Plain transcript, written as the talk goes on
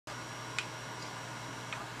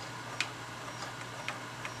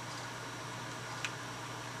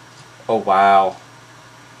Oh, wow.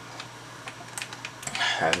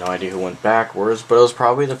 I have no idea who went backwards, but it was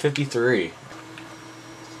probably the 53.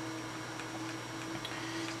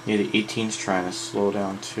 Yeah, the 18's trying to slow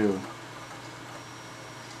down, too.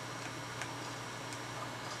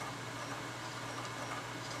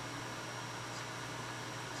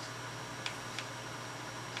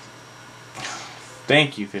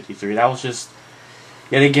 Thank you, 53. That was just,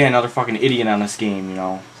 yet again, another fucking idiot on this game, you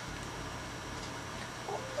know.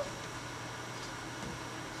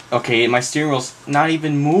 Okay, my steering wheel's not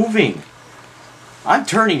even moving. I'm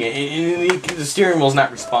turning it, and the steering wheel's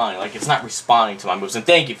not responding. Like, it's not responding to my moves. And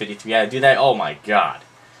thank you, 53. Yeah, I do that. Oh my god.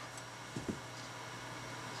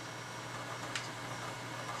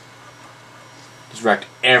 Just wrecked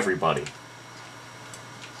everybody.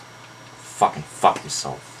 Fucking fuck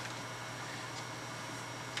yourself.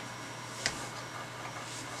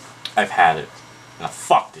 I've had it. Now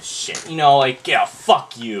fuck this shit. You know, like, yeah,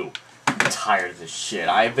 fuck you. I'm tired of this shit.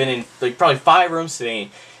 I've been in, like, probably 5 rooms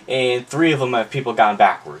today, and 3 of them have people gone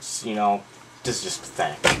backwards. You know, this is just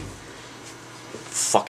pathetic. Fuck.